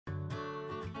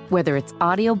Whether it's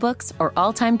audiobooks or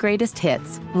all-time greatest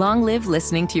hits, long live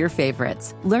listening to your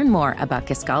favorites. Learn more about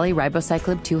Kisqali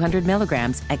Ribociclib 200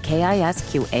 milligrams at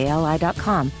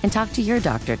KISQALI.com and talk to your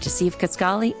doctor to see if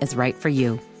Kisqali is right for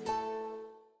you.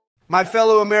 My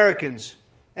fellow Americans,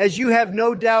 as you have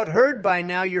no doubt heard by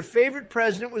now, your favorite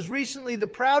president was recently the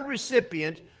proud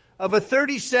recipient of a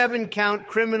 37-count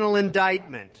criminal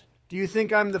indictment. Do you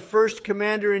think I'm the first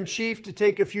commander-in-chief to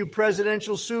take a few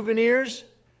presidential souvenirs?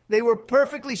 They were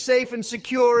perfectly safe and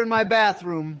secure in my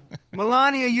bathroom.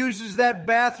 Melania uses that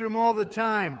bathroom all the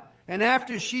time. And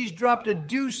after she's dropped a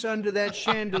deuce under that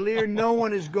chandelier, no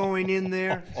one is going in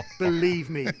there. Believe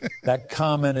me. That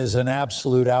comment is an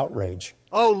absolute outrage.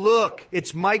 Oh, look,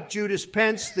 it's Mike Judas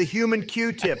Pence, the human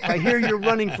Q-tip. I hear you're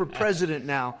running for president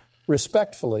now.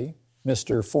 Respectfully,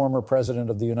 Mr. Former President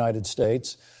of the United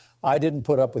States, I didn't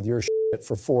put up with your shit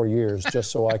for 4 years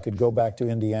just so I could go back to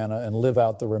Indiana and live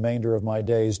out the remainder of my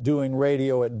days doing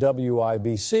radio at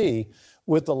WIBC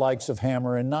with the likes of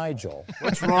Hammer and Nigel.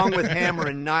 What's wrong with Hammer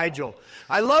and Nigel?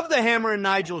 I love the Hammer and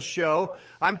Nigel show.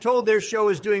 I'm told their show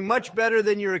is doing much better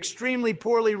than your extremely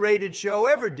poorly rated show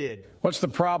ever did. What's the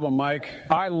problem, Mike?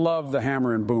 I love the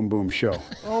Hammer and Boom Boom show.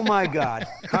 Oh, my God.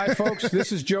 Hi, folks.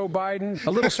 This is Joe Biden.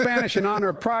 A little Spanish in honor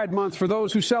of Pride Month for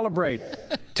those who celebrate.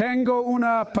 Tengo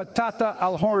una patata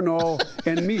al horno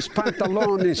en mis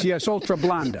pantalones y es ultra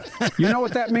blanda. You know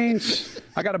what that means?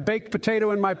 I got a baked potato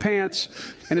in my pants,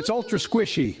 and it's ultra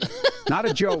squishy. Not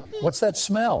a joke. What's that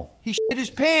smell? He shit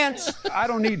his pants. I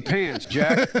don't need pants,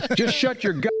 Jack. Just shut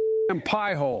your goddamn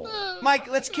pie hole. Mike,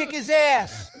 let's kick his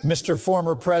ass. Mr.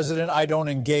 Former President, I don't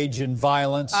engage in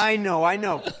violence. I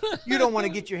know. You don't want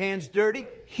to get your hands dirty?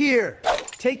 Here,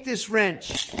 take this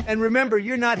wrench. And remember,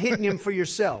 you're not hitting him for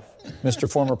yourself.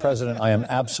 Mr. Former President, I am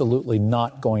absolutely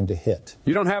not going to hit.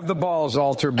 You don't have the balls,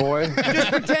 altar boy. Just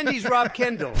pretend he's Rob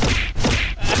Kendall.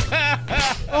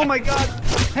 Oh, my God.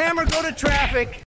 Hammer, go to traffic.